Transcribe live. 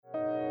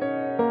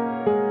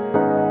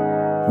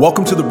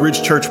Welcome to the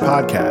Bridge Church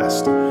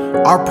podcast.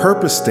 Our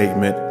purpose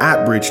statement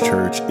at Bridge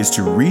Church is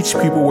to reach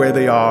people where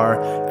they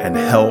are and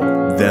help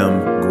them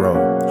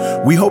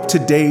grow. We hope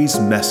today's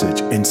message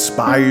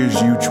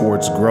inspires you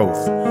towards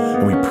growth,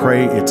 and we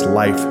pray it's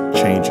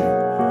life-changing.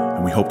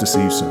 And we hope to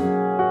see you soon.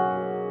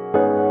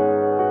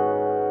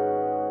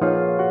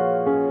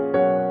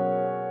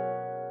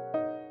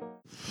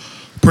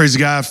 Praise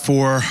God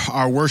for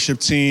our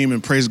worship team,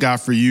 and praise God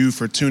for you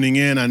for tuning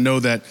in. I know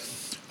that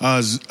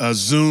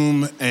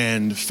Zoom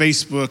and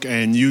Facebook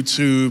and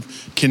YouTube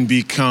can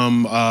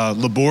become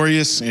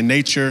laborious in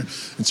nature.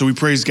 And so we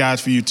praise God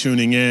for you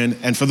tuning in.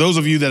 And for those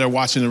of you that are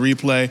watching the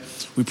replay,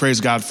 we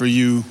praise God for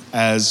you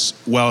as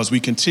well as we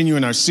continue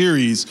in our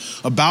series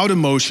about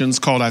emotions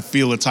called I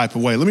Feel a Type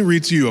of Way. Let me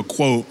read to you a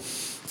quote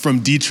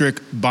from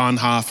Dietrich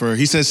Bonhoeffer.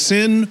 He says,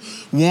 "Sin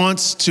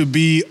wants to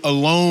be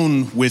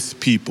alone with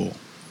people.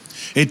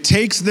 It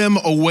takes them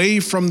away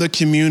from the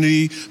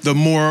community. The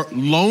more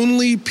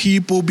lonely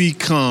people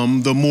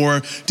become, the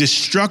more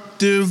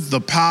destructive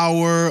the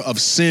power of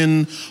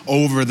sin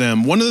over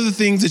them." One of the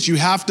things that you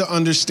have to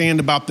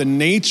understand about the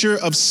nature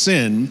of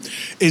sin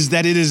is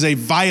that it is a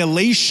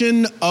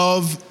violation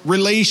of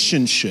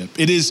relationship.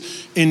 It is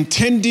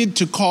intended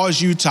to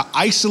cause you to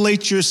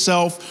isolate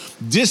yourself,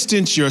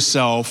 distance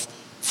yourself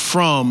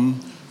from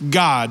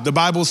God. The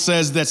Bible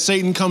says that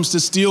Satan comes to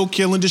steal,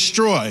 kill, and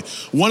destroy.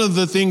 One of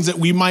the things that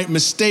we might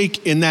mistake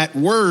in that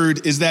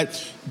word is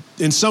that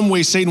in some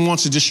way Satan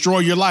wants to destroy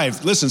your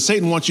life. Listen,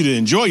 Satan wants you to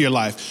enjoy your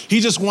life. He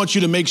just wants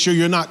you to make sure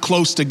you're not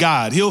close to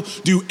God. He'll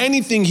do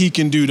anything he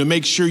can do to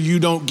make sure you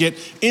don't get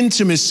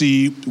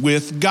intimacy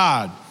with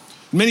God.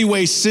 In many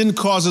ways, sin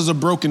causes a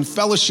broken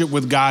fellowship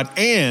with God,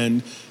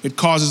 and it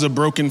causes a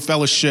broken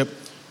fellowship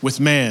with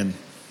man.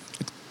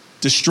 It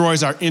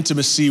destroys our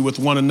intimacy with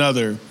one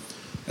another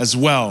as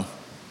well.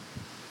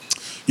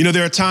 You know,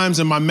 there are times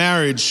in my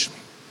marriage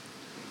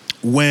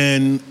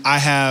when I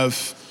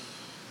have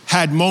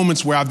had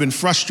moments where I've been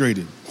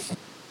frustrated.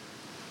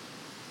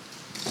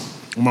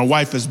 My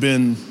wife has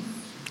been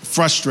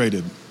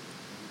frustrated.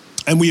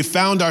 And we have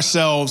found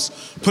ourselves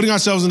putting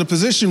ourselves in a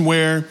position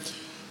where,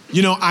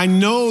 you know, I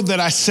know that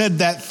I said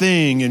that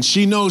thing and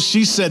she knows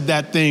she said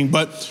that thing,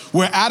 but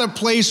we're at a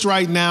place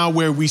right now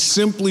where we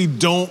simply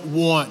don't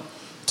want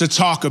to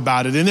talk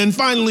about it. And then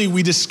finally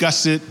we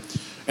discuss it,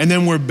 and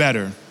then we're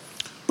better.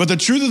 But the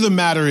truth of the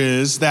matter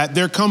is that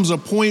there comes a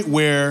point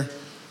where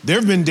there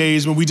have been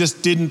days when we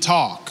just didn't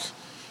talk,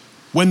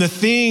 when the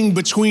thing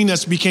between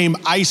us became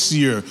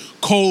icier,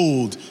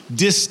 cold,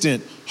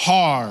 distant,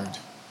 hard.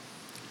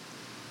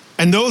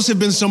 And those have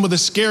been some of the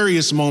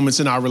scariest moments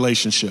in our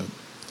relationship,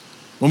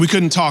 when we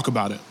couldn't talk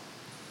about it,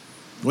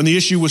 when the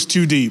issue was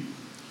too deep,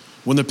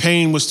 when the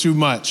pain was too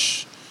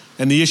much,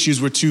 and the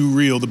issues were too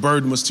real, the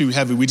burden was too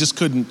heavy. We just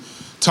couldn't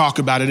talk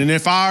about it. And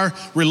if our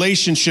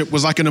relationship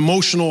was like an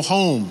emotional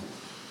home,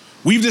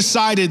 we've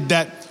decided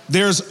that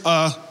there's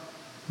a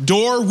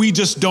door we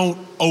just don't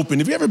open.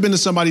 Have you ever been to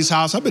somebody's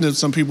house? I've been to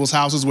some people's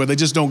houses where they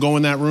just don't go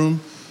in that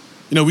room.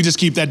 You know, we just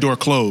keep that door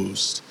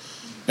closed.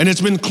 And it's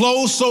been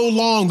closed so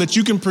long that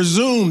you can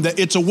presume that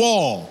it's a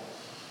wall.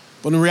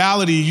 But in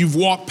reality, you've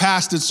walked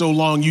past it so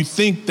long, you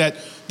think that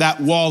that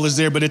wall is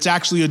there, but it's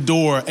actually a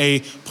door,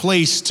 a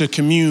place to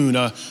commune,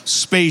 a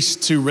space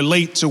to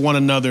relate to one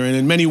another. And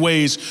in many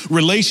ways,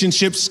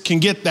 relationships can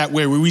get that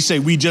way, where we say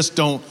we just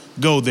don't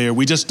go there.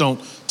 We just don't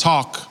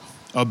talk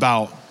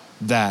about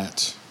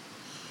that.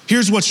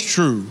 Here's what's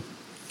true.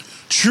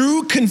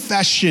 True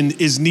confession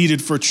is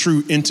needed for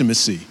true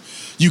intimacy.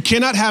 You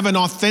cannot have an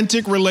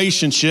authentic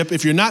relationship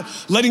if you're not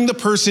letting the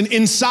person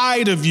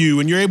inside of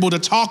you and you're able to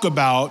talk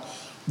about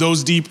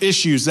those deep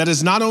issues. That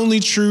is not only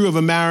true of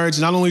a marriage,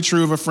 not only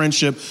true of a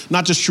friendship,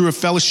 not just true of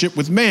fellowship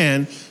with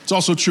man, it's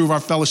also true of our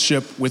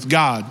fellowship with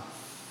God.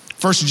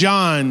 1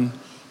 John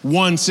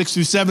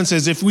 1:6-7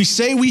 says, "If we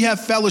say we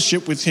have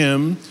fellowship with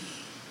him,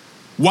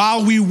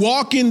 while we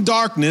walk in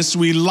darkness,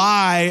 we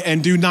lie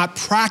and do not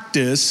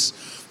practice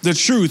the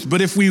truth.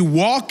 But if we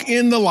walk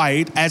in the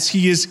light as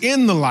he is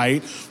in the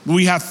light,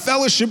 we have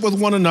fellowship with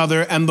one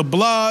another, and the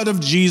blood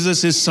of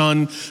Jesus, his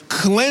son,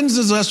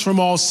 cleanses us from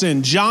all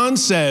sin." John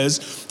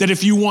says that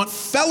if you want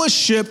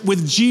fellowship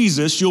with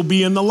Jesus, you'll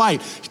be in the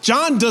light.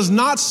 John does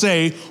not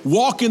say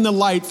walk in the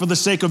light for the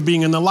sake of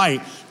being in the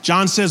light.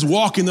 John says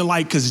walk in the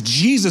light because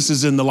Jesus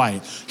is in the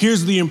light.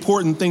 Here's the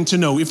important thing to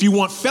know. If you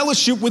want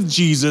fellowship with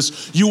Jesus,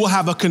 you will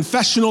have a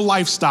confessional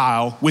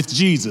lifestyle with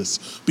Jesus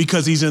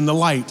because he's in the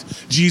light.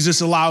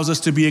 Jesus allows us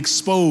to be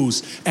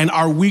exposed, and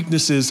our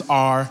weaknesses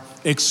are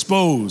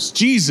exposed.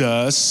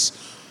 Jesus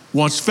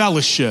wants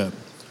fellowship.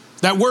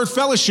 That word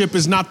fellowship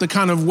is not the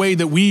kind of way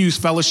that we use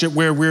fellowship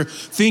where we're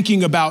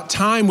thinking about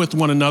time with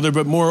one another,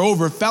 but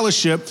moreover,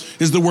 fellowship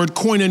is the word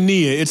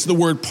koinonia. It's the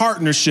word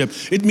partnership.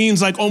 It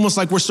means like almost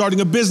like we're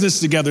starting a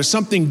business together,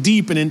 something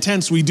deep and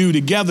intense we do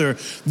together.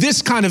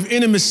 This kind of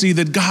intimacy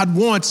that God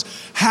wants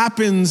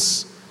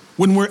happens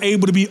when we're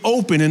able to be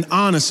open and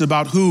honest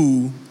about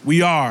who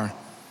we are.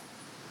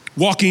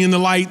 Walking in the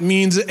light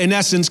means, in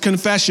essence,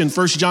 confession.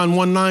 1 John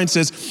 1:9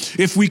 says,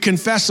 if we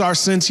confess our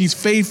sins, he's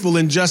faithful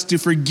and just to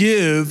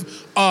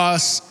forgive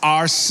us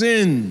our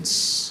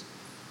sins.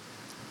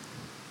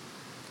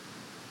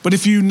 But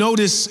if you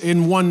notice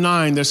in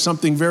 1:9, there's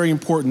something very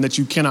important that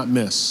you cannot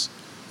miss.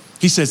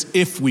 He says,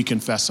 if we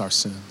confess our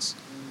sins.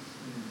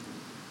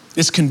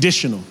 It's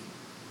conditional.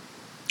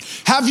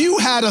 Have you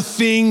had a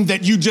thing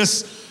that you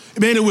just,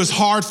 man, it was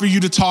hard for you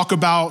to talk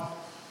about?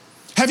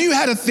 Have you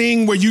had a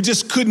thing where you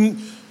just couldn't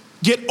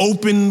get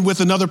open with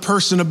another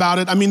person about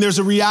it? I mean, there's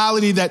a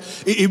reality that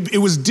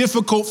it was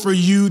difficult for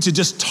you to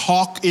just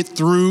talk it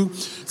through.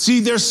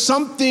 See, there's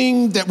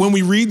something that when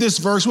we read this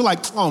verse, we're like,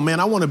 oh man,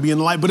 I want to be in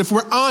the light. But if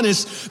we're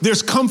honest,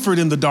 there's comfort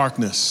in the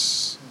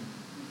darkness.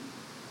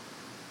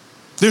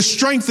 There's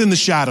strength in the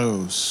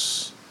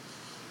shadows.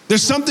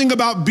 There's something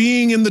about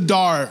being in the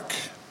dark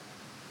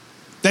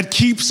that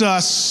keeps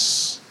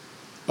us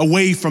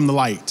away from the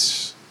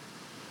light.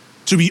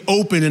 To be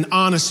open and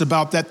honest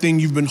about that thing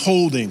you've been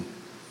holding.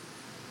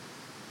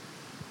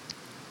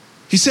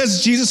 He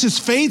says Jesus is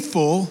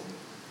faithful,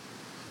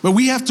 but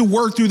we have to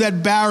work through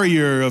that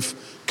barrier of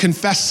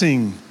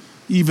confessing,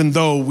 even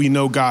though we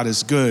know God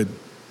is good.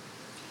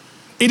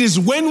 It is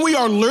when we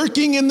are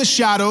lurking in the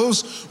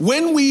shadows,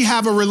 when we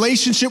have a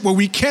relationship where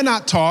we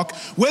cannot talk,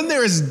 when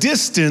there is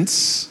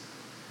distance,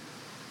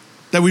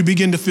 that we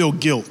begin to feel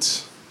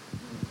guilt.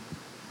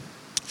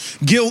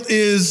 Guilt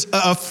is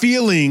a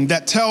feeling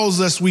that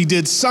tells us we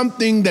did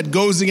something that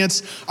goes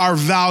against our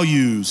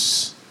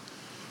values,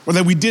 or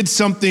that we did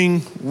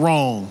something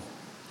wrong.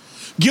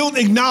 Guilt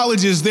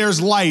acknowledges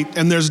there's light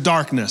and there's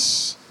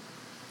darkness.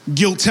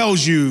 Guilt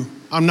tells you,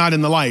 I'm not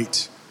in the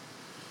light.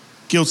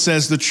 Guilt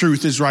says the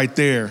truth is right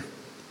there.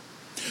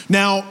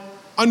 Now,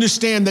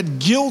 understand that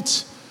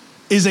guilt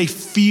is a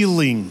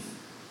feeling,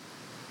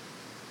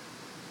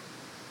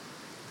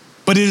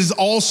 but it is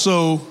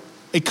also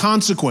a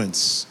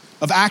consequence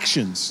of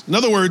actions. In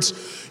other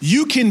words,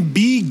 you can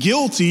be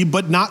guilty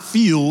but not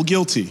feel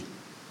guilty.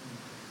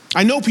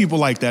 I know people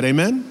like that,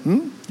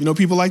 amen? You know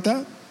people like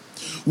that?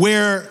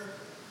 Where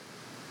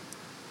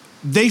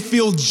they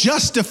feel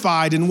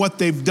justified in what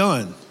they've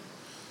done.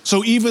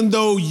 So even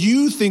though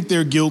you think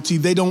they're guilty,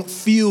 they don't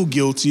feel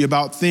guilty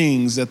about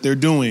things that they're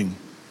doing.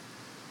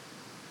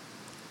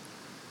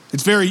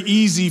 It's very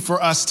easy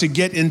for us to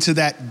get into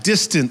that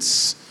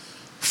distance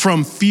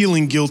from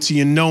feeling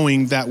guilty and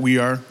knowing that we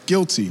are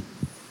guilty.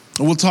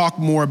 And we'll talk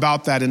more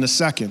about that in a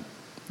second,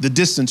 the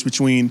distance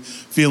between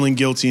feeling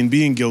guilty and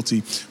being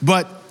guilty.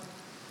 But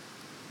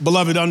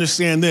beloved,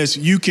 understand this,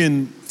 you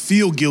can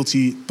feel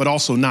guilty, but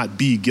also not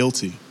be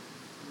guilty.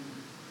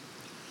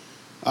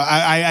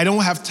 I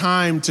don't have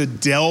time to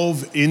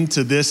delve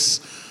into this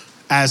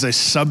as a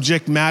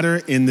subject matter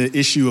in the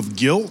issue of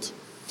guilt,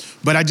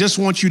 but I just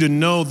want you to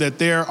know that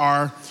there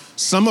are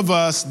some of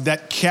us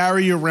that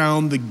carry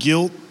around the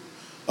guilt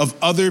of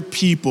other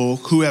people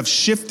who have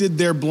shifted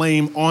their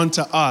blame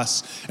onto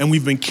us, and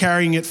we've been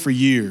carrying it for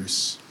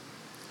years.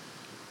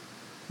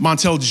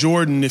 Montel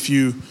Jordan, if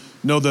you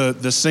know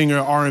the singer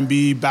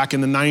R&B back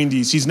in the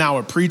 90s, he's now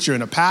a preacher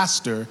and a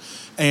pastor,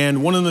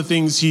 and one of the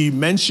things he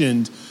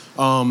mentioned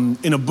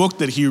in a book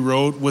that he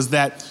wrote was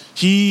that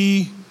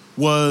he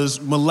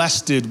was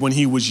molested when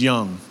he was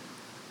young.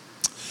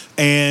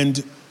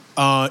 And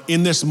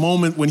in this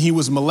moment when he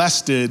was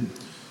molested,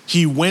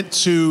 he went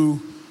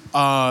to,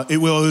 it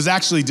was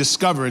actually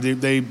discovered.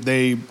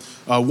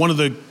 One of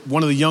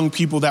the young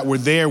people that were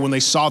there when they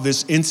saw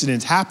this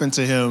incident happen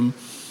to him,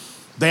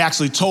 they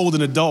actually told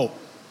an adult.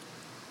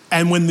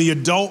 And when the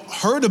adult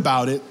heard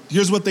about it,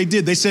 here's what they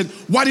did. They said,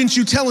 why didn't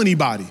you tell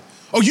anybody?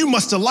 Oh, you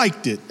must have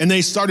liked it. And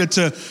they started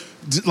to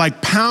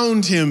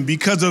pound him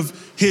because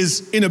of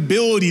his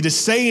inability to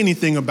say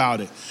anything about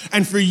it.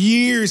 And for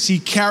years, he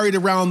carried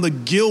around the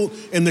guilt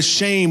and the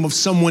shame of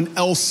someone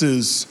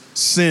else's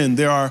sin.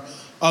 There are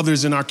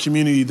others in our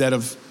community that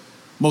have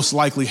most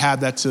likely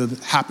had that to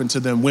happen to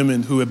them,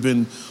 women who have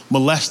been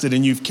molested,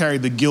 and you've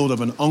carried the guilt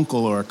of an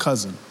uncle or a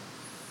cousin.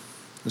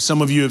 Or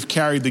some of you have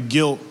carried the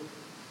guilt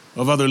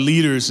of other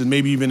leaders and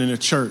maybe even in a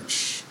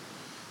church.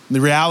 And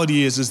the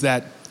reality is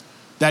that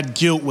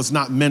guilt was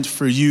not meant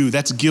for you.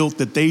 That's guilt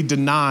that they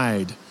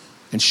denied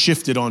and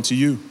shifted onto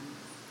you.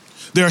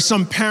 There are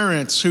some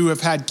parents who have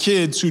had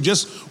kids who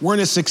just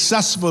weren't as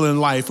successful in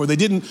life, or they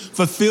didn't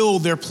fulfill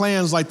their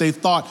plans like they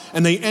thought,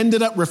 and they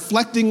ended up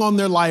reflecting on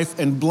their life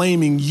and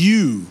blaming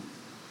you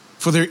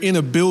for their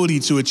inability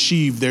to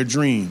achieve their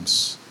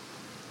dreams.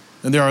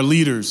 And there are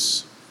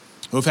leaders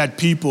who have had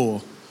people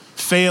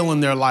fail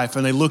in their life,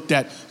 and they looked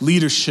at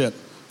leadership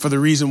for the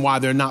reason why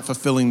they're not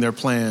fulfilling their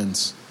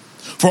plans.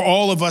 For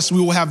all of us, we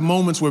will have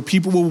moments where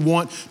people will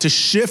want to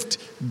shift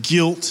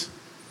guilt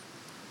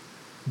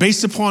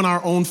based upon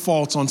our own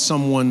faults on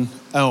someone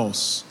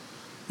else.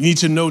 You need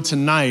to know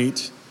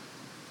tonight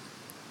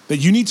that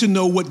you need to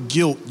know what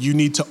guilt you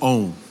need to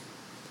own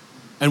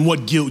and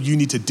what guilt you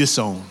need to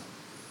disown.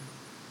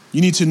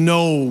 You need to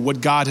know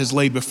what God has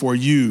laid before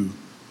you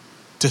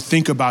to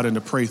think about and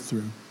to pray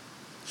through.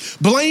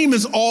 Blame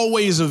is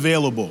always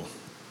available.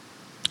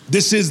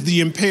 This is the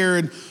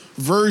impaired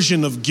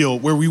version of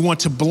guilt where we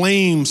want to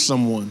blame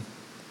someone.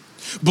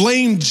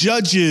 Blame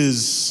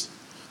judges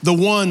the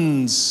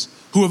ones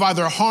who have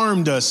either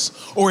harmed us,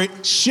 or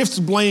it shifts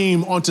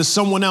blame onto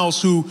someone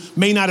else who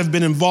may not have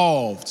been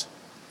involved.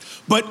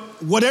 But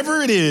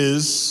whatever it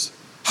is,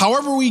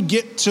 however we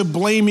get to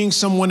blaming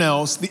someone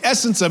else, the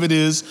essence of it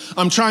is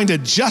I'm trying to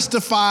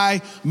justify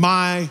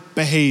my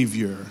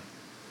behavior.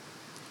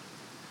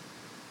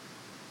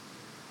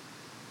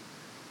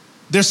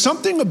 There's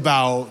something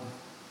about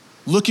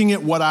looking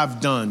at what I've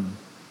done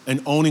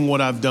and owning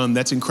what I've done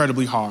that's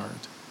incredibly hard.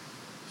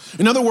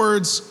 In other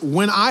words,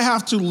 when I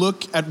have to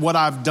look at what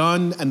I've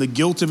done and the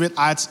guilt of it,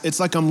 it's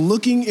like I'm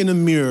looking in a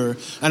mirror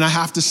and I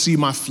have to see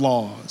my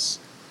flaws.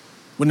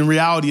 When in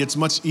reality, it's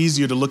much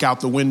easier to look out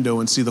the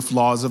window and see the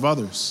flaws of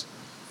others.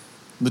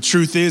 The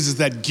truth is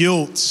that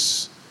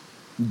guilt,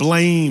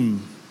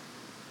 blame,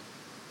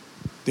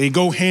 they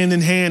go hand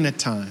in hand at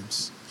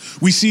times.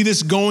 We see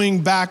this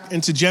going back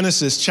into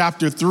Genesis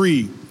chapter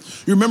 3.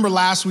 You remember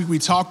last week we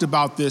talked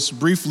about this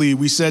briefly.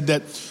 We said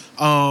that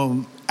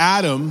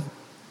Adam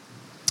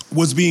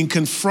was being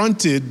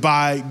confronted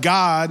by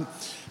God,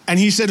 and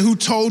he said, "Who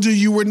told you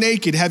you were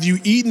naked? Have you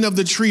eaten of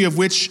the tree of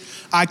which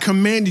I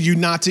commanded you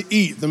not to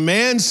eat?" The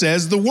man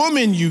says, "The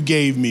woman you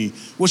gave me,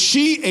 well,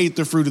 she ate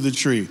the fruit of the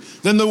tree."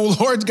 Then the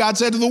Lord God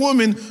said to the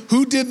woman,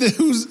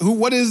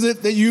 "What is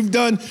it that you've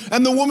done?"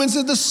 And the woman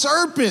said, "The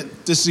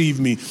serpent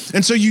deceived me."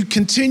 And so you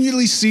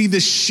continually see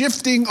the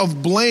shifting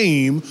of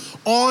blame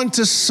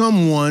onto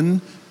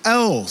someone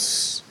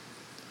else.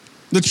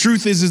 The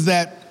truth is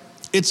that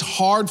it's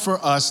hard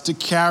for us to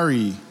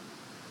carry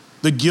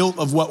the guilt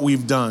of what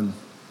we've done.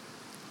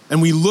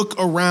 And we look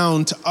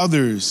around to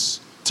others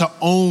to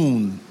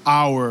own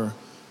our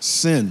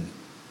sin.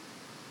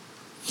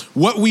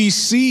 What we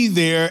see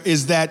there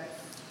is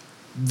that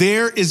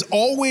there is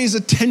always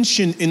a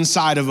tension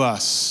inside of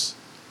us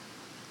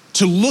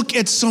to look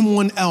at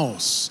someone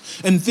else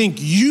and think,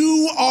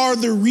 you are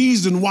the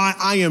reason why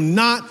I am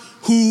not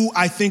who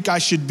I think I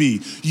should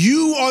be.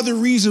 You are the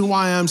reason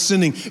why I'm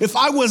sinning. If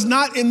I was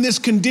not in this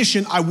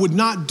condition, I would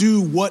not do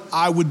what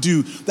I would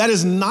do. That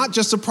is not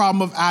just a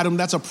problem of Adam,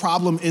 that's a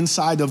problem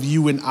inside of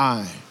you and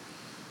I.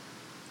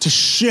 To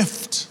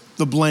shift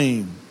the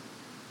blame.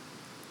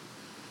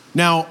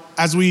 Now,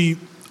 as we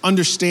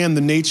understand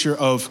the nature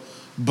of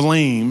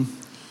blame,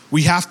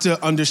 we have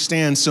to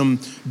understand some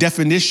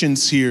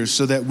definitions here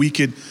so that we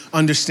could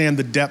understand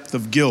the depth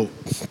of guilt.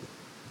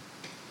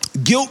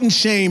 Guilt and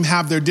shame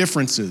have their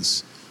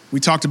differences. We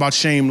talked about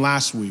shame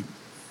last week.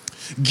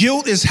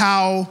 Guilt is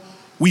how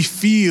we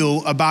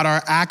feel about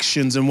our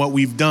actions and what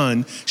we've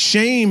done.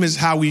 Shame is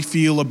how we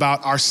feel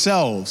about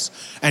ourselves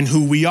and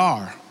who we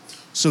are.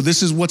 So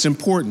this is what's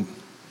important.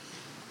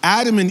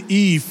 Adam and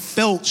Eve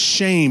felt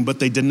shame, but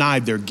they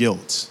denied their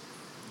guilt,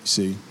 you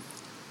see.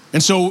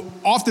 And so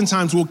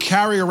oftentimes we'll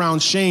carry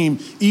around shame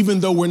even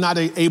though we're not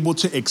able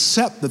to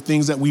accept the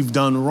things that we've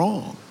done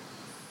wrong.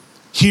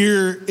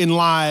 Herein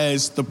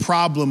lies the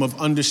problem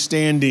of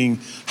understanding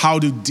how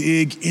to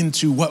dig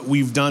into what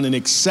we've done and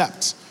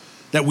accept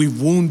that we've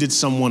wounded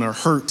someone or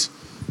hurt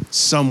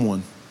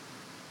someone.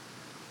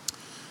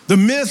 The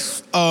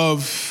myth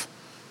of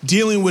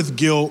dealing with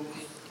guilt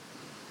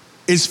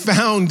is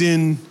found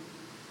in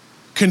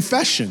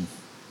confession.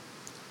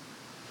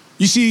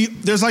 You see,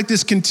 there's like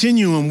this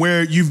continuum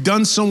where you've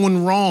done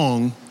someone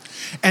wrong,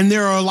 and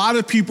there are a lot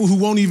of people who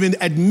won't even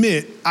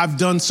admit I've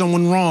done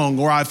someone wrong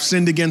or I've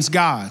sinned against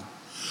God.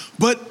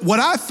 But what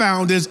I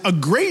found is a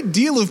great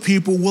deal of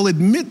people will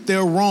admit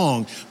they're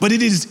wrong, but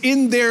it is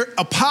in their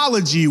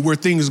apology where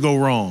things go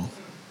wrong.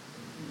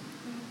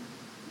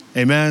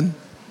 Amen?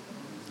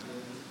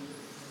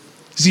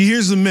 See,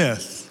 here's the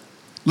myth.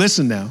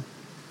 Listen now.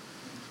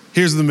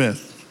 Here's the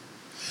myth.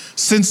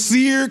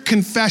 Sincere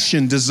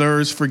confession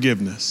deserves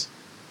forgiveness.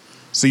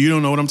 So you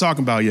don't know what I'm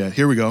talking about yet.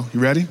 Here we go. You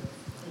ready?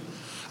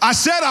 I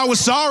said I was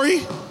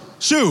sorry.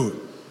 Shoot.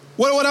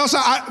 What else?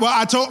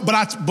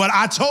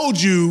 I told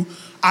you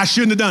I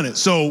shouldn't have done it.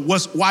 So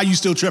why are you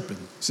still tripping?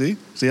 See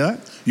that?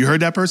 You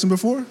heard that person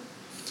before?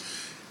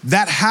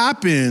 That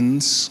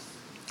happens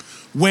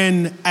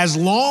when, as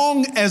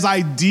long as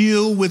I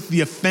deal with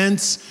the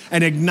offense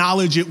and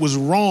acknowledge it was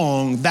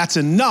wrong, that's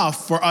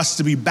enough for us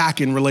to be back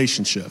in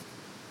relationship.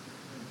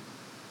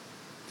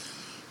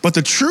 But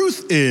the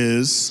truth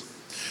is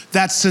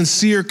that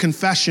sincere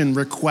confession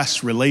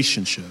requests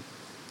relationship.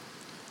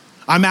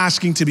 I'm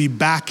asking to be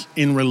back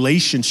in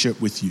relationship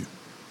with you.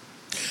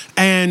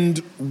 And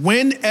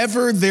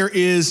whenever there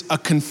is a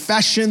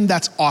confession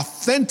that's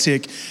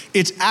authentic,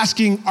 it's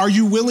asking, are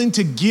you willing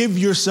to give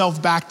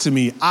yourself back to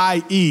me?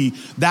 i.e.,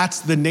 that's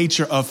the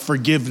nature of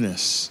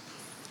forgiveness.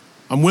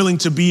 I'm willing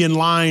to be in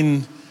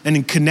line and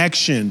in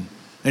connection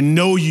and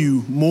know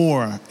you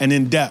more and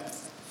in depth.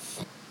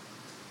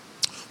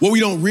 What we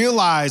don't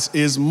realize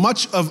is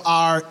much of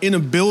our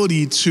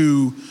inability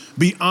to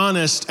be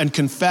honest and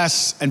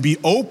confess and be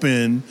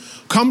open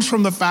comes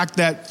from the fact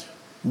that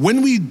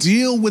when we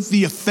deal with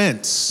the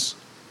offense,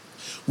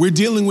 we're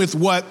dealing with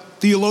what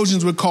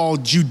theologians would call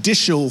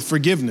judicial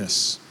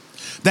forgiveness.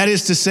 That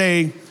is to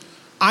say,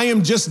 I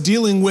am just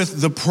dealing with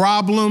the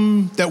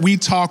problem that we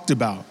talked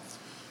about.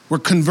 We're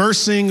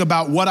conversing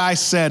about what I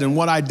said and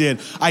what I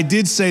did. I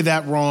did say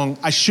that wrong.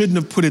 I shouldn't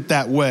have put it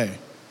that way.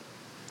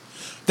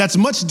 That's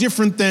much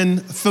different than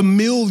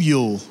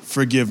familial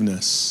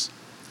forgiveness.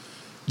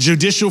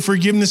 Judicial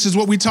forgiveness is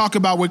what we talk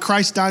about with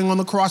Christ dying on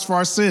the cross for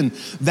our sin.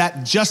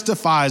 That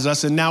justifies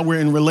us, and now we're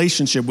in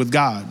relationship with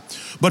God.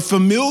 But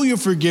familial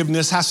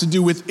forgiveness has to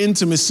do with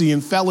intimacy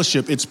and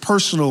fellowship. It's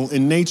personal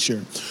in nature.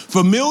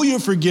 Familial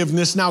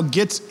forgiveness now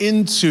gets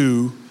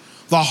into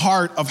the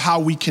heart of how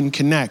we can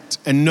connect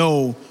and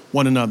know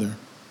one another.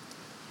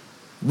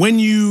 When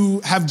you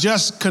have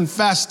just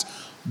confessed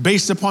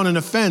based upon an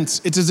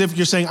offense, it's as if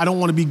you're saying, I don't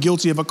want to be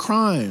guilty of a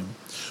crime.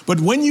 But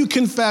when you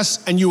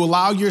confess and you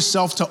allow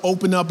yourself to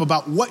open up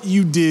about what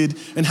you did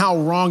and how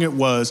wrong it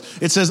was,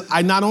 it says,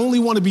 I not only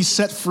want to be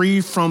set free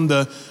from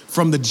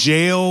the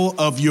jail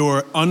of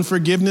your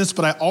unforgiveness,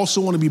 but I also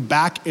want to be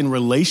back in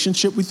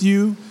relationship with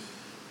you.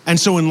 And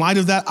so in light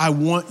of that, I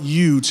want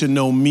you to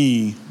know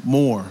me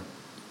more.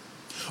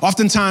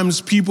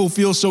 Oftentimes, people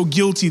feel so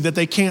guilty that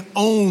they can't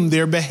own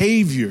their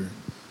behavior.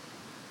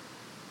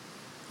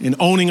 In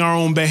owning our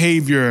own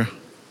behavior,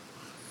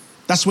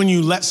 that's when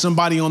you let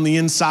somebody on the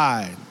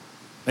inside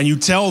and you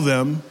tell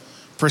them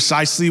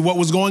precisely what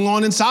was going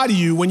on inside of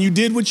you when you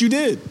did what you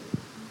did.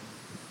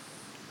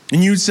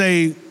 And you'd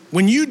say,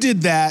 when you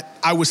did that,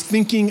 I was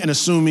thinking and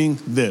assuming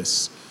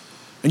this.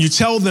 And you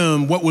tell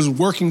them what was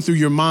working through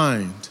your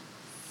mind.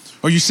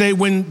 Or you say,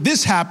 when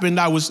this happened,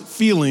 I was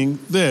feeling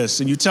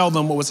this. And you tell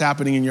them what was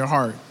happening in your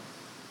heart.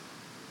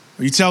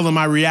 Or you tell them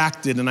I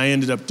reacted and I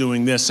ended up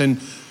doing this. And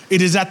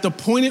it is at the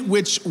point at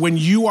which when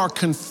you are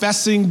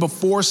confessing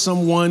before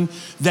someone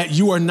that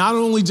you are not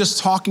only just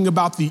talking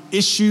about the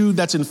issue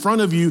that's in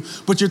front of you,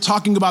 but you're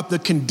talking about the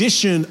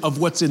condition of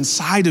what's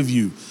inside of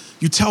you.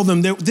 You tell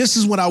them, this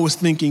is what I was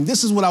thinking,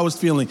 this is what I was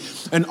feeling.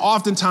 And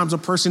oftentimes a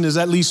person is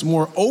at least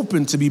more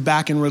open to be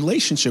back in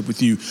relationship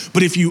with you.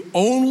 But if you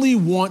only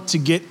want to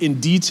get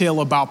in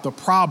detail about the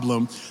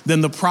problem,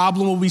 then the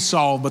problem will be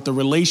solved, but the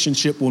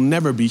relationship will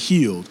never be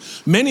healed.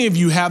 Many of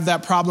you have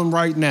that problem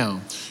right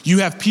now. You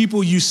have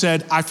people you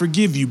said, I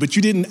forgive you, but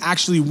you didn't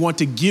actually want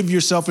to give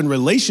yourself in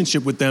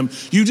relationship with them.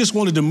 You just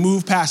wanted to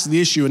move past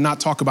the issue and not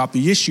talk about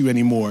the issue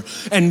anymore.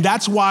 And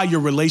that's why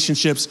your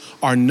relationships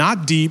are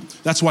not deep.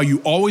 That's why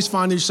you always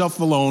find yourself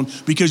alone,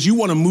 because you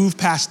want to move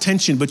past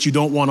tension, but you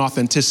don't want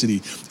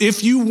authenticity.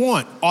 If you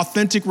want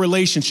authentic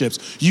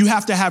relationships, you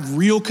have to have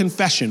real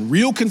confession.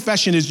 Real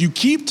confession is you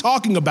keep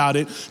talking about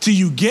it till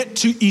you get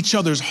to each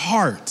other's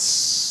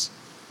hearts.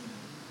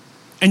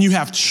 And you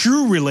have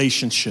true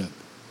relationship,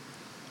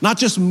 not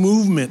just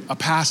movement, a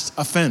past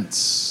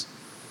offense.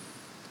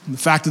 And the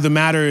fact of the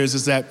matter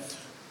is that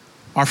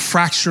our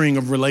fracturing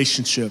of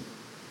relationship,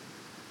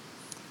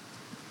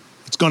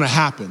 it's going to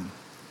happen.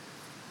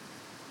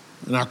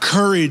 And our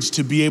courage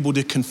to be able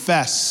to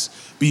confess,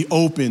 be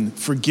open,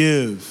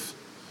 forgive,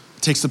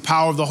 it takes the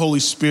power of the Holy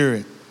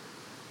Spirit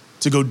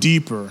to go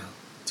deeper,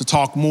 to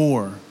talk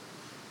more,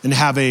 and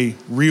have a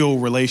real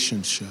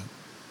relationship.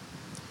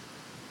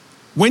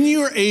 When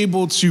you're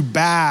able to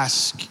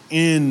bask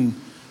in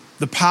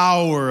the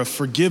power of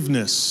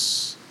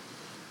forgiveness,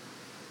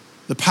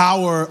 the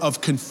power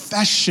of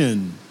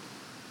confession,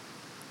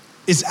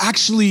 is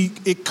actually,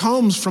 it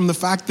comes from the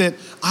fact that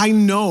I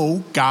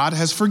know God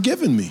has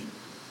forgiven me.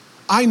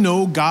 I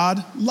know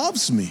God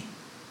loves me.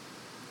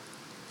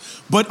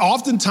 But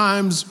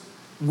oftentimes,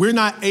 we're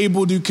not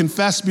able to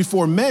confess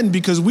before men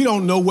because we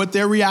don't know what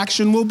their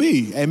reaction will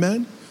be.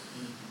 Amen?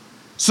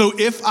 So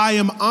if I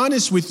am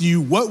honest with you,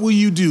 what will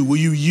you do? Will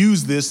you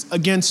use this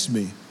against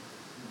me?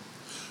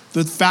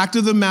 The fact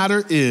of the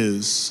matter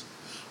is,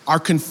 our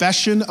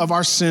confession of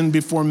our sin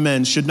before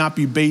men should not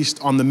be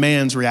based on the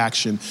man's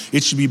reaction.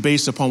 It should be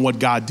based upon what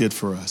God did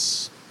for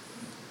us.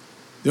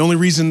 The only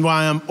reason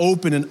why I'm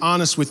open and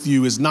honest with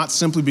you is not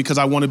simply because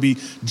I want to be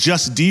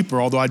just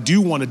deeper, although I do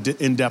want an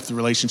in-depth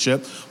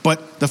relationship.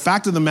 But the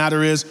fact of the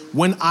matter is,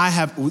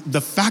 the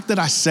fact that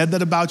I said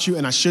that about you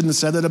and I shouldn't have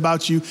said that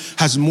about you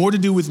has more to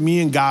do with me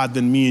and God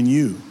than me and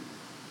you.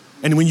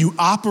 And when you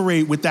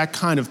operate with that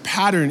kind of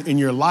pattern in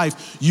your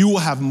life, you will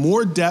have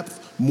more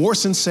depth, more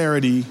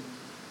sincerity,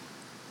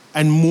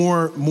 and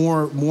more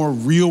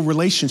real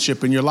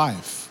relationship in your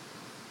life,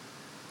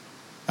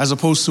 as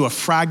opposed to a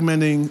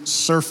fragmenting,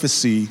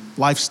 surfacey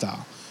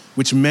lifestyle,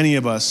 which many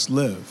of us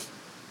live.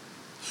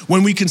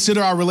 When we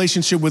consider our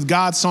relationship with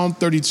God, Psalm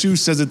 32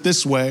 says it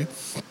this way: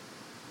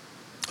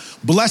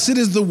 blessed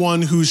is the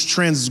one whose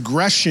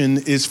transgression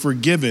is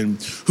forgiven,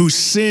 whose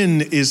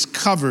sin is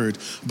covered.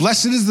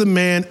 Blessed is the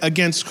man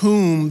against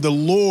whom the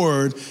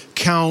Lord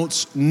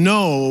counts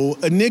no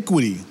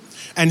iniquity,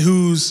 and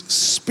whose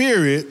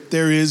spirit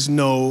there is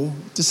no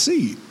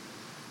deceit.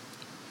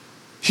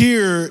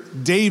 Here,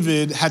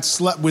 David had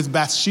slept with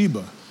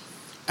Bathsheba.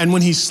 And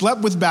when he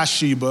slept with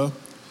Bathsheba,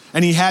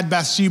 and he had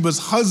Bathsheba's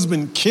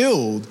husband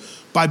killed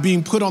by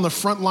being put on the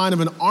front line of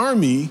an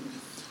army,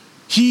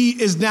 he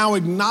is now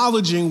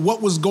acknowledging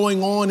what was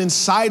going on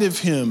inside of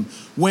him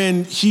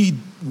when he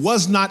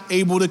was not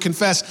able to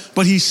confess,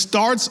 but he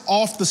starts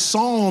off the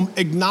psalm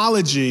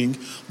acknowledging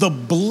the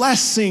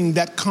blessing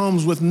that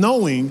comes with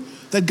knowing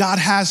that God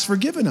has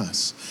forgiven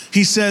us.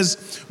 He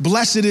says,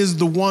 blessed is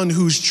the one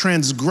whose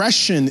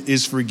transgression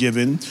is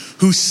forgiven,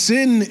 whose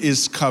sin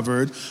is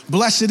covered.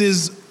 Blessed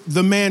is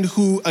the man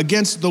who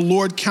against the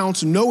Lord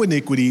counts no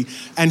iniquity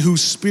and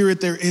whose spirit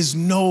there is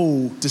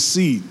no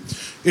deceit.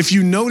 If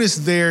you notice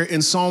there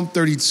in Psalm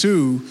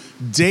 32,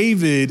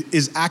 David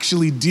is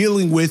actually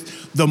dealing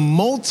with the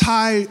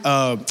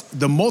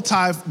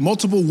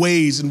multiple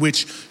ways in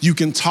which you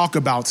can talk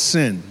about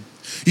sin.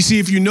 You see,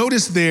 if you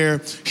notice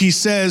there, he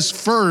says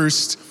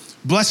first,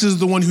 blessed is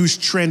the one whose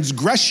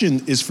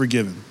transgression is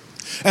forgiven.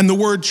 And the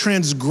word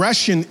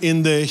transgression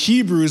in the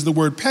Hebrew is the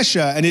word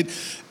pesha, and it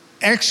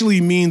actually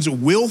means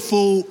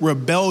willful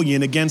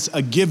rebellion against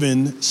a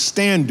given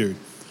standard.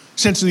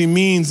 Essentially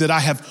means that I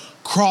have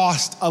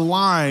crossed a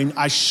line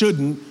I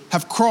shouldn't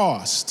have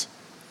crossed.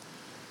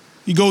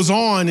 He goes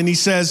on and he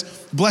says,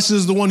 blessed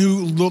is the one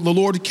who the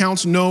Lord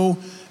counts no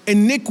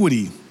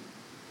iniquity.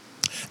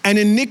 And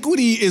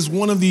iniquity is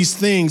one of these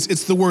things.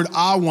 It's the word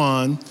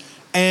awan,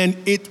 and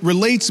it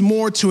relates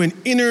more to an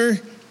inner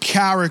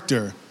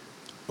character,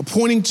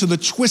 pointing to the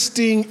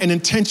twisting and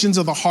intentions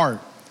of the heart.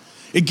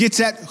 It gets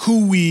at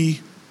who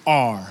we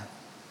are.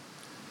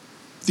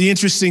 The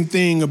interesting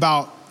thing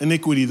about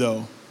iniquity,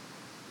 though,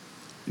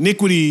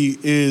 iniquity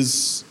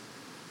is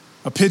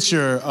a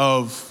picture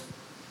of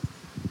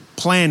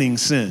planning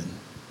sin.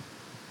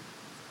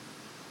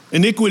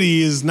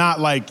 Iniquity is not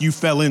like you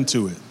fell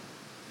into it.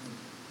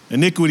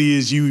 Iniquity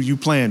is you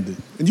planned it.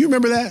 And do you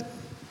remember that?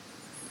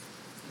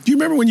 Do you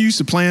remember when you used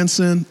to plan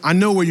sin? I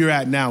know where you're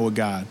at now with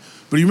God,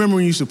 but do you remember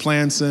when you used to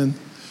plan sin?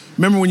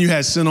 Remember when you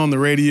had sin on the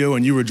radio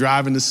and you were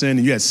driving to sin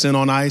and you had sin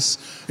on ice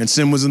and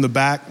sin was in the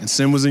back and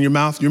sin was in your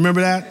mouth? You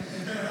remember that?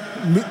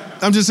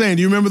 I'm just saying,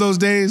 do you remember those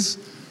days?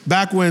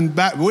 Back way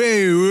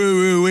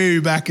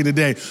back in the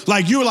day.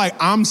 Like you were like,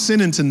 I'm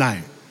sinning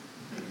tonight.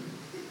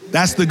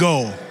 That's the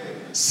goal,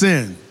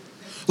 sin.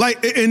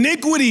 Like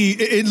iniquity,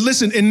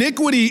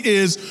 iniquity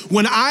is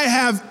when I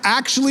have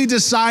actually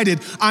decided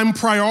I'm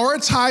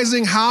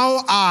prioritizing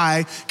how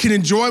I can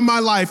enjoy my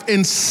life,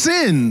 and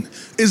sin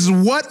is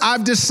what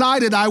I've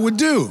decided I would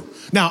do.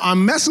 Now,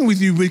 I'm messing with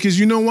you because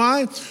you know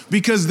why?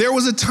 Because there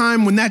was a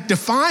time when that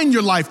defined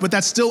your life, but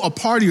that's still a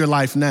part of your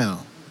life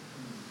now.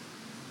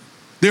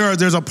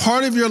 There's a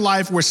part of your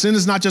life where sin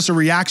is not just a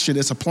reaction,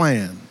 it's a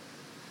plan.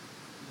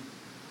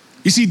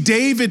 You see,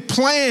 David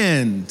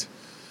planned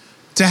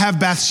to have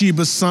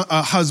Bathsheba's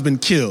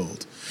husband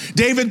killed.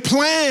 David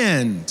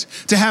planned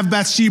to have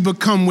Bathsheba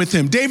come with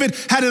him. David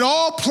had it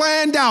all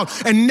planned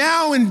out. And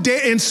now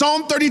in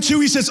Psalm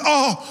 32, he says,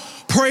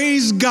 oh,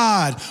 praise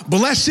God.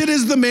 Blessed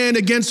is the man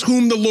against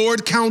whom the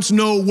Lord counts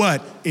no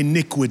what?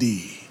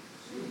 Iniquity.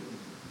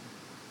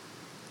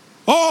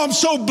 Oh, I'm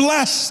so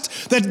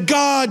blessed that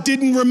God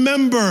didn't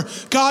remember.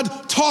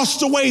 God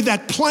tossed away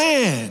that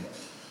plan.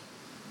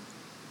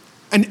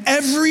 And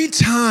every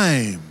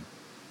time,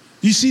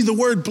 you see, the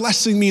word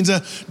blessing means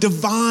a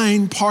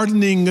divine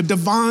pardoning, a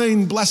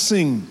divine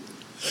blessing.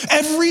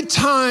 Every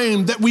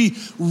time that we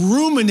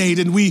ruminate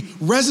and we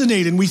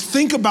resonate and we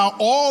think about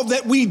all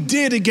that we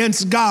did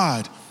against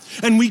God,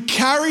 and we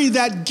carry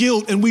that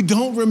guilt and we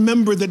don't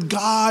remember that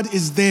God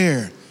is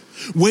there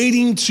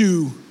waiting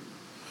to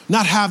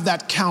not have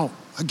that count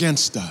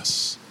against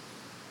us.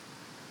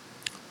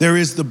 There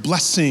is the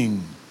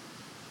blessing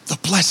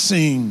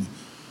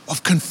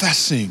of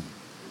confessing.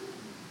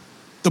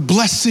 The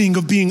blessing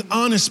of being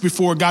honest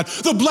before God.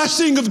 The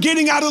blessing of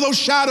getting out of those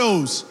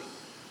shadows.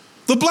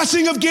 The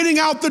blessing of getting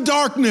out the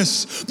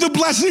darkness. The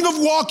blessing of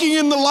walking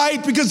in the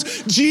light,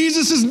 because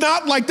Jesus is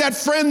not like that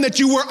friend that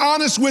you were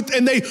honest with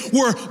and they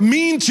were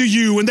mean to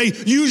you and they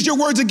used your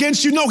words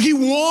against you. No, he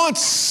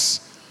wants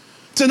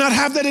to not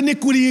have that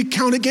iniquity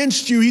count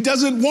against you. He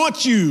doesn't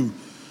want you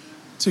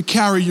to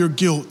carry your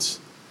guilt.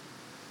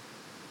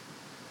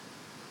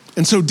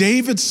 And so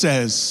David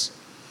says,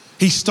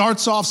 he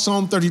starts off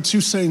Psalm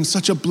 32 saying,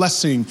 such a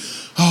blessing,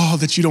 oh,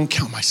 that you don't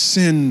count my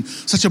sin,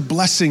 such a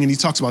blessing. And he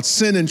talks about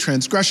sin and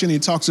transgression. He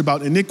talks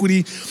about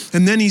iniquity.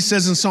 And then he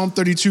says in Psalm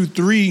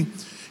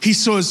 32:3, he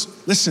says,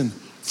 listen,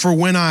 for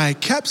when I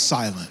kept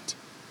silent,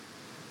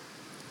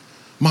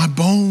 my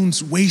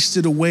bones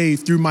wasted away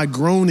through my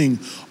groaning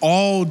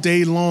all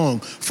day long.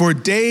 For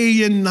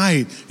day and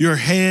night, your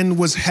hand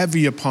was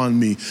heavy upon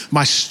me.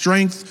 My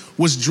strength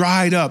was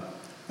dried up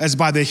as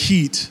by the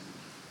heat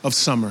of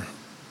summer.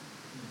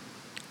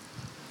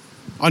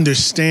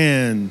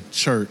 Understand,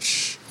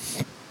 church.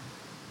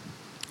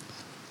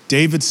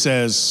 David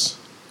says,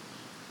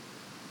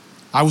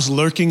 I was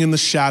lurking in the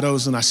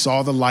shadows and I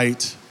saw the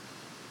light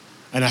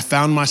and I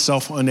found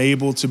myself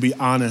unable to be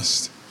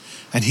honest.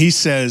 And he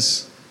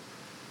says,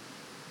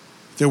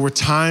 there were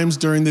times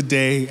during the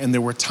day and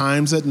there were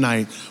times at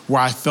night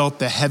where I felt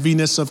the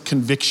heaviness of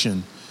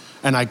conviction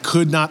and I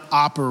could not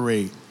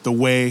operate the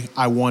way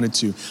I wanted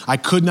to. I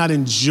could not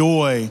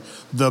enjoy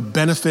the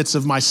benefits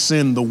of my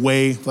sin the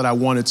way that I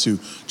wanted to.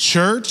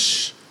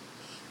 Church,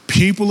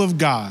 people of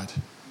God,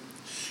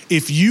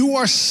 If you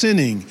are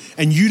sinning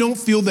and you don't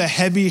feel the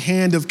heavy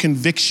hand of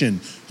conviction,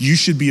 you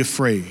should be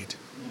afraid.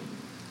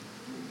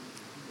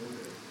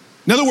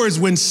 In other words,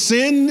 when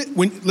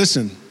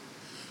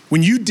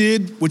you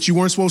did what you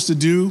weren't supposed to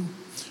do,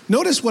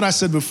 notice what I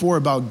said before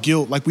about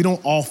guilt. Like, we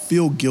don't all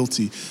feel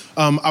guilty.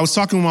 I was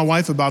talking with my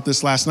wife about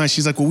this last night.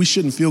 She's like, well, we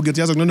shouldn't feel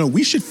guilty. I was like, no,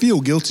 we should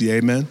feel guilty,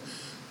 amen?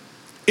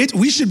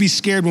 We should be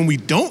scared when we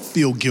don't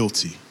feel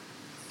guilty.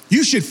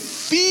 You should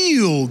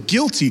feel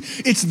guilty.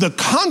 It's the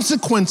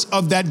consequence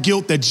of that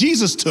guilt that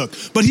Jesus took.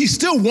 But he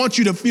still wants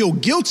you to feel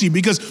guilty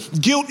because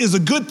guilt is a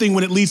good thing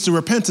when it leads to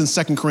repentance,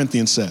 2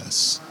 Corinthians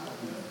says.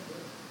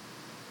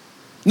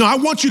 No, I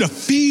want you to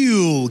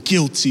feel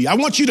guilty. I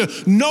want you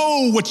to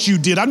know what you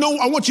did. I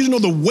want you to know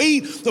the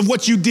weight of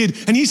what you did.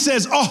 And he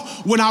says,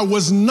 when I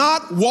was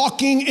not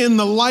walking in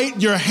the light,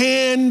 your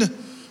hand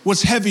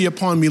was heavy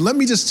upon me. Let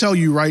me just tell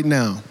you right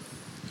now,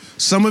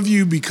 some of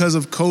you, because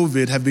of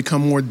COVID, have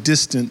become more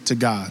distant to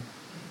God.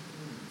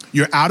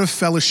 You're out of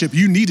fellowship.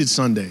 You needed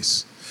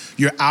Sundays.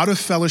 You're out of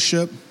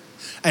fellowship,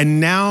 and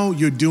now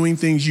you're doing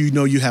things you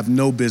know you have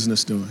no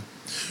business doing.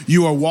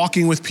 You are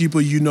walking with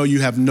people you know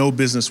you have no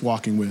business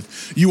walking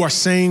with. You are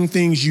saying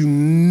things you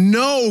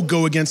know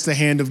go against the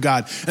hand of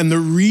God. And the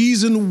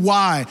reason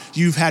why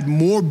you've had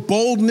more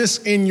boldness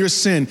in your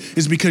sin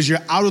is because you're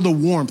out of the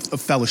warmth of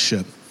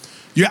fellowship.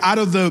 You're out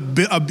of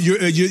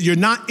you're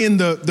not in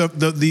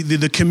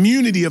the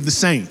community of the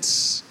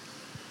saints.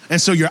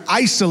 And so you're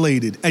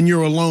isolated and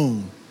you're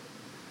alone.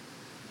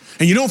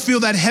 And you don't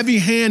feel that heavy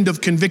hand of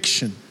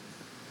conviction.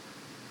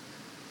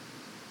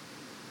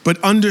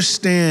 But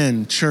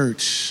understand,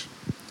 church,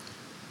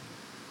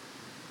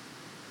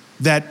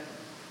 that,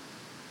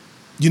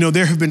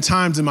 there have been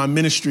times in my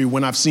ministry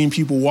when I've seen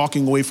people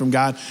walking away from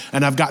God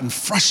and I've gotten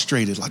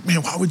frustrated. Like,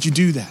 man, why would you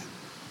do that?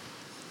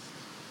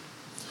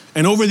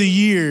 And over the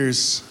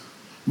years,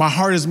 my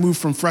heart has moved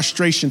from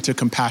frustration to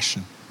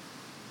compassion.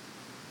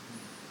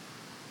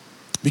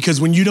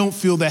 Because when you don't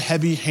feel the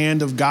heavy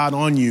hand of God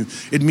on you,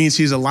 it means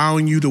he's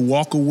allowing you to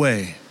walk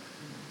away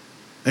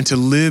and to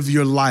live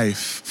your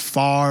life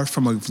far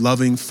from a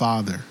loving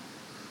Father.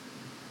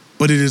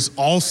 But it is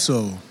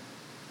also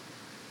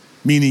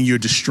meaning you're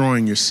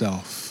destroying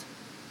yourself.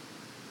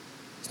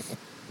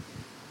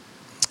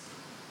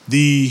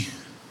 The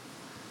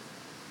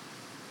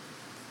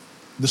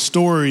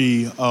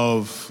story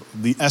of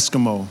the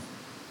Eskimo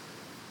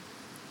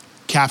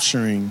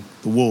capturing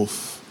the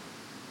wolf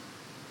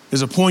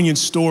is a poignant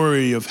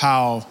story of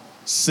how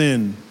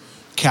sin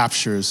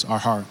captures our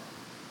heart.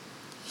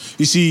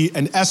 You see,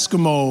 an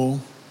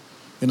Eskimo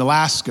in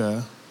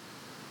Alaska,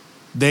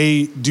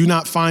 they do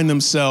not find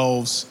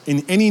themselves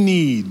in any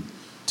need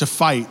to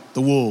fight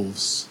the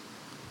wolves.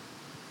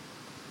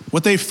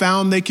 What they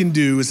found they can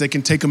do is they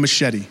can take a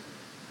machete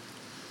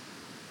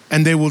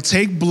and they will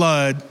take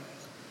blood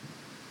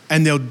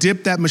and they'll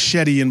dip that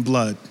machete in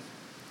blood.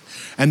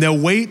 And they'll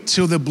wait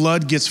till the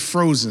blood gets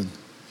frozen.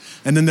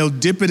 And then they'll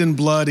dip it in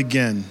blood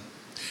again.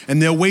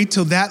 And they'll wait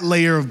till that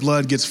layer of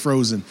blood gets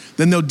frozen.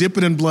 Then they'll dip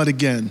it in blood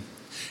again.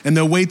 And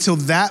they'll wait till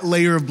that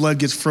layer of blood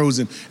gets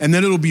frozen. And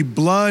then it'll be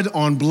blood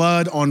on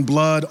blood on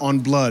blood on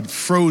blood,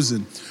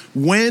 frozen.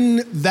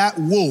 When that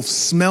wolf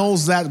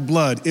smells that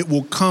blood, it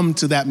will come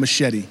to that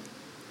machete.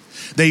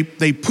 They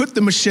put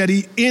the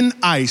machete in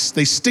ice,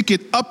 they stick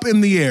it up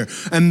in the air,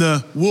 and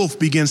the wolf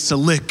begins to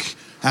lick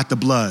at the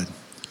blood.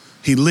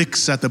 He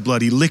licks at the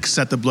blood, he licks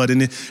at the blood,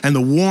 and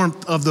the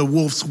warmth of the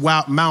wolf's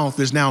mouth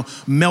is now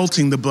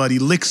melting the blood. He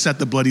licks at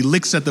the blood, he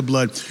licks at the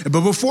blood.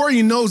 But before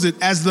he knows it,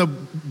 as the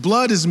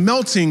blood is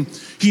melting,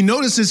 he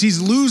notices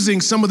he's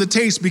losing some of the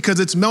taste because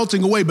it's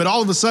melting away. But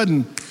all of a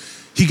sudden,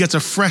 he gets a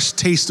fresh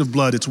taste of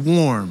blood. It's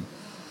warm.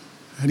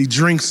 And he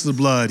drinks the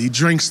blood, he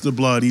drinks the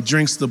blood, he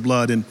drinks the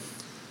blood. And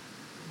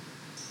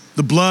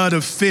the blood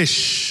of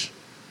fish,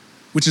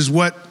 which is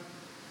what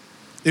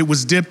it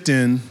was dipped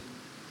in,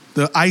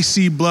 the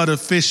icy blood of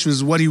fish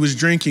was what he was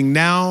drinking,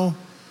 now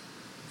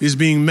is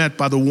being met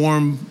by the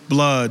warm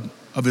blood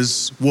of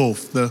his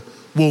wolf. The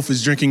wolf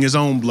is drinking his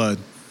own blood.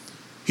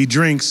 He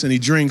drinks and he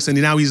drinks, and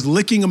now he's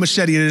licking a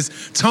machete, and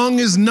his tongue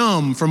is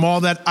numb from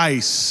all that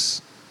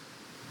ice.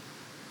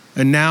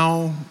 And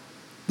now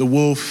the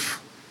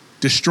wolf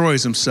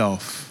destroys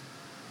himself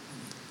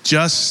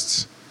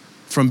just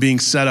from being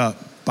set up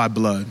by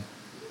blood.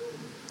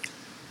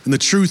 And the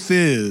truth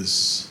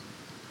is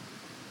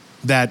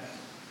that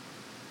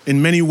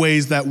in many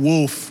ways that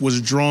wolf was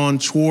drawn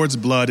towards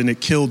blood and it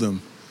killed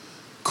him.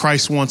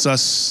 Christ wants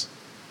us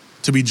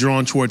to be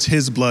drawn towards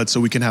his blood so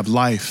we can have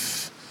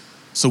life,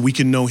 so we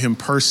can know him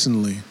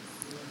personally.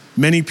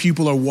 Many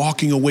people are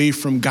walking away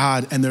from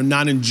God and they're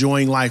not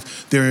enjoying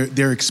life.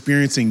 They're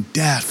experiencing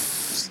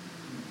death.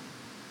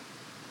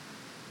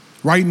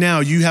 Right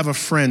now, you have a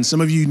friend.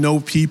 Some of you know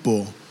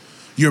people.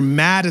 You're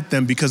mad at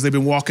them because they've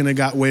been walking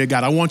the way of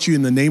God. I want you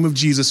in the name of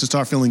Jesus to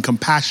start feeling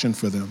compassion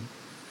for them.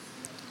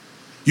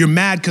 You're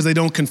mad because they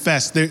don't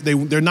confess.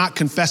 They're not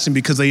confessing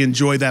because they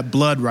enjoy that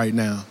blood right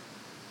now.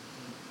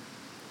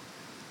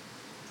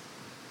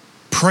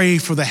 Pray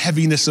for the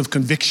heaviness of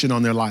conviction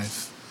on their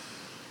life.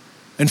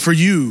 And for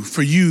you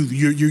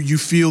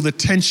feel the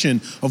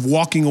tension of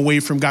walking away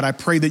from God. I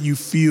pray that you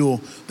feel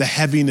the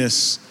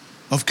heaviness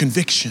of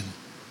conviction.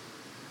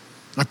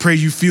 I pray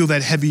you feel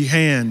that heavy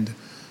hand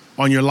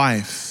on your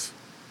life.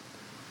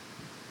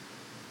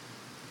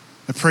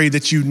 I pray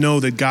that you know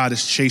that God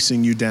is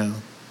chasing you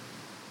down.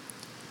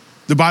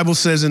 The Bible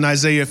says in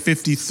Isaiah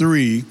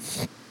 53,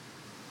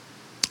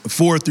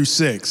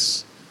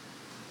 4-6,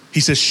 he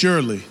says,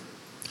 surely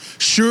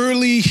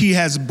he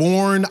has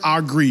borne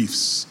our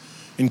griefs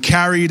and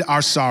carried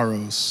our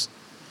sorrows.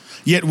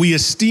 Yet we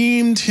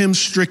esteemed him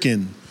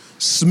stricken,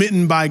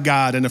 smitten by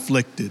God and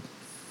afflicted.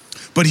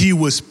 But he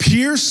was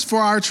pierced for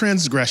our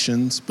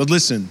transgressions. But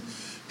listen,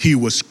 he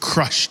was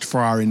crushed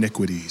for our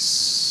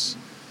iniquities.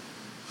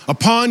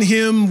 Upon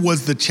him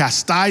was the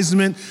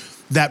chastisement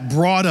that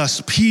brought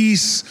us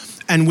peace,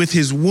 and with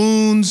his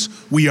wounds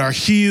we are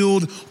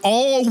healed.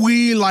 All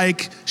we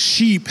like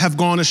sheep have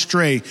gone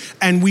astray,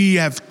 and we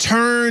have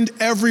turned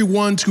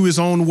everyone to his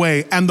own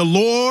way. And the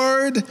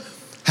Lord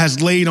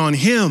has laid on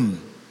him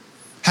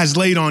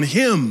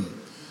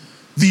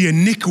the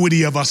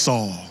iniquity of us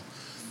all.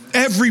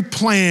 Every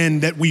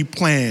plan that we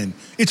plan,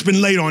 it's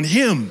been laid on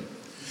him.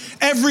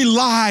 Every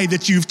lie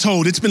that you've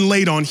told, it's been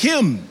laid on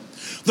him.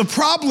 The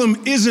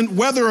problem isn't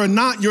whether or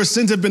not your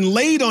sins have been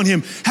laid on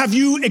him. Have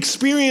you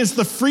experienced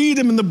the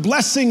freedom and the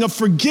blessing of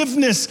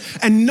forgiveness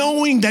and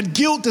knowing that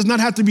guilt does not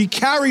have to be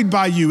carried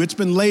by you? It's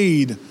been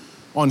laid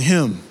on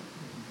him.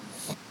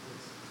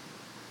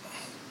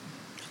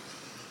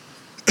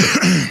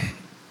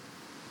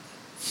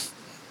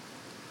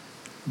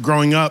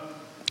 Growing up,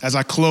 as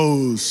I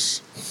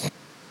close,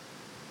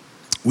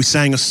 we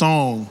sang a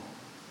song.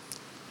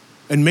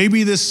 And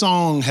maybe this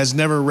song has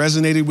never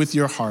resonated with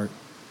your heart.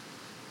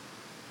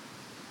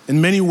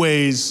 In many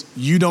ways,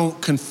 you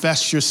don't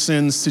confess your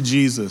sins to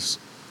Jesus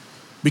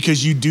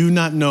because you do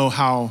not know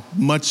how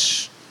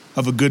much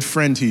of a good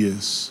friend he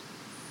is.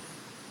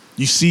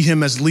 You see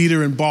him as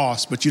leader and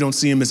boss, but you don't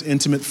see him as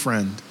intimate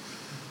friend.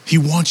 He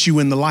wants you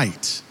in the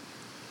light.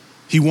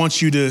 He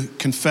wants you to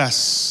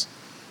confess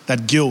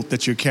that guilt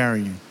that you're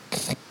carrying.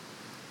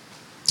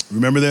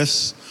 Remember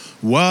this?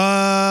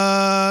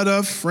 What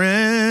a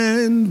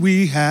friend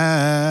we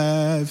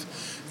have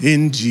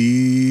in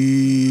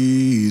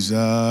Jesus.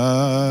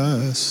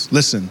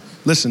 Listen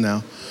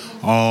now.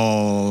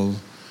 All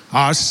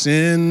our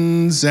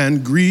sins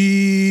and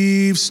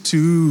griefs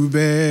to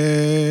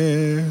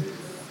bear.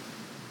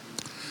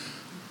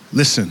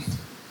 Listen.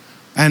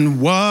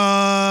 And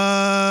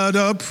what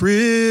a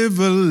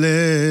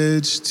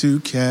privilege to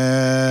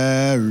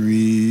carry.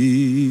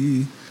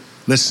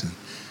 Listen.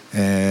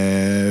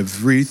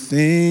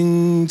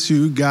 Everything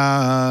to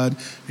God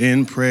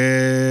in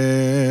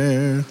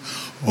prayer.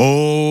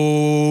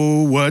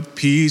 Oh, what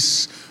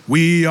peace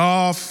we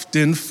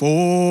often forfeit.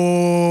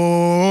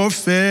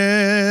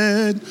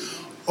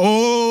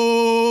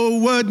 Oh,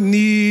 what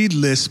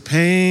needless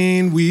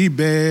pain we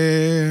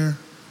bear.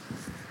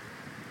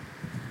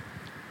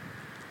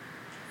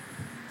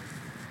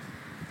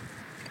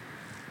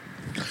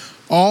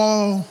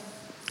 All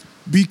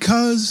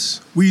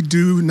because we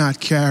do not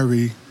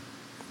carry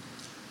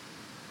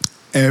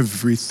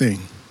everything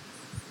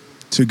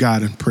to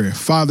God in prayer.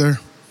 Father,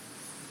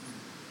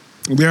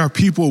 there are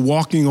people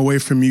walking away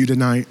from you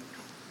tonight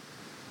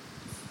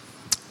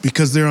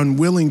because they're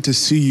unwilling to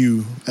see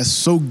you as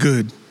so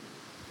good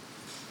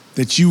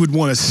that you would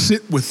want to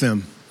sit with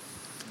them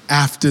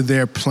after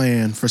their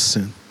plan for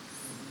sin.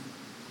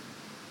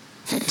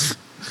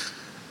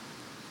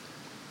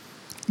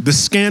 The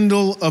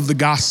scandal of the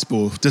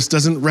gospel just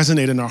doesn't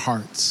resonate in our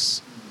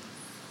hearts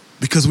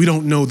because we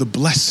don't know the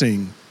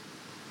blessing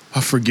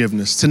of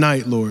forgiveness.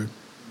 Tonight, Lord,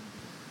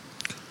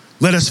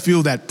 let us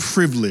feel that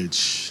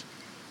privilege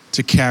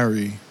to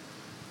carry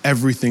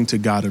everything to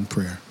God in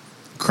prayer.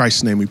 In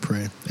Christ's name we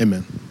pray.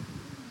 Amen.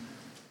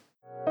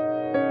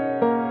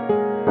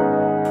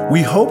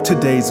 We hope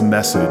today's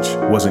message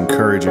was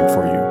encouraging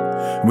for you.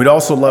 We'd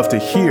also love to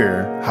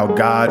hear how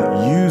God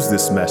used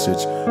this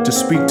message to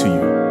speak to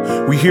you.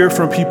 We hear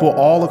from people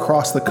all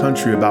across the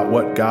country about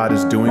what God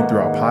is doing through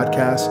our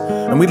podcast,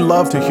 and we'd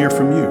love to hear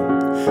from you.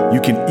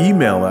 You can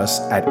email us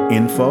at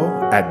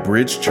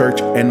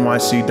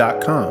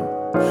info@bridgechurchnyc.com.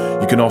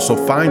 You can also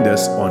find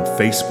us on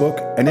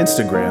Facebook and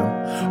Instagram.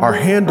 Our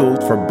handle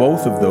for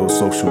both of those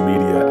social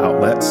media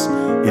outlets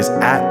is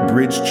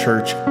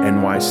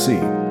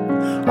 @bridgechurchnyc.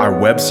 Our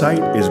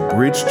website is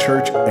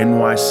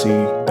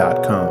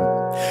bridgechurchnyc.com.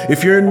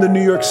 If you're in the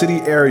New York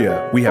City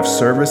area, we have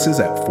services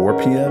at 4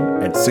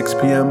 p.m. and 6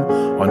 p.m.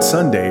 on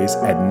Sundays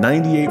at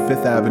 98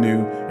 Fifth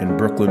Avenue in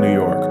Brooklyn, New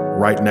York,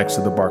 right next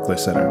to the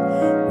Barclays Center.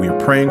 We are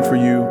praying for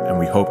you, and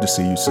we hope to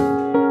see you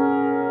soon.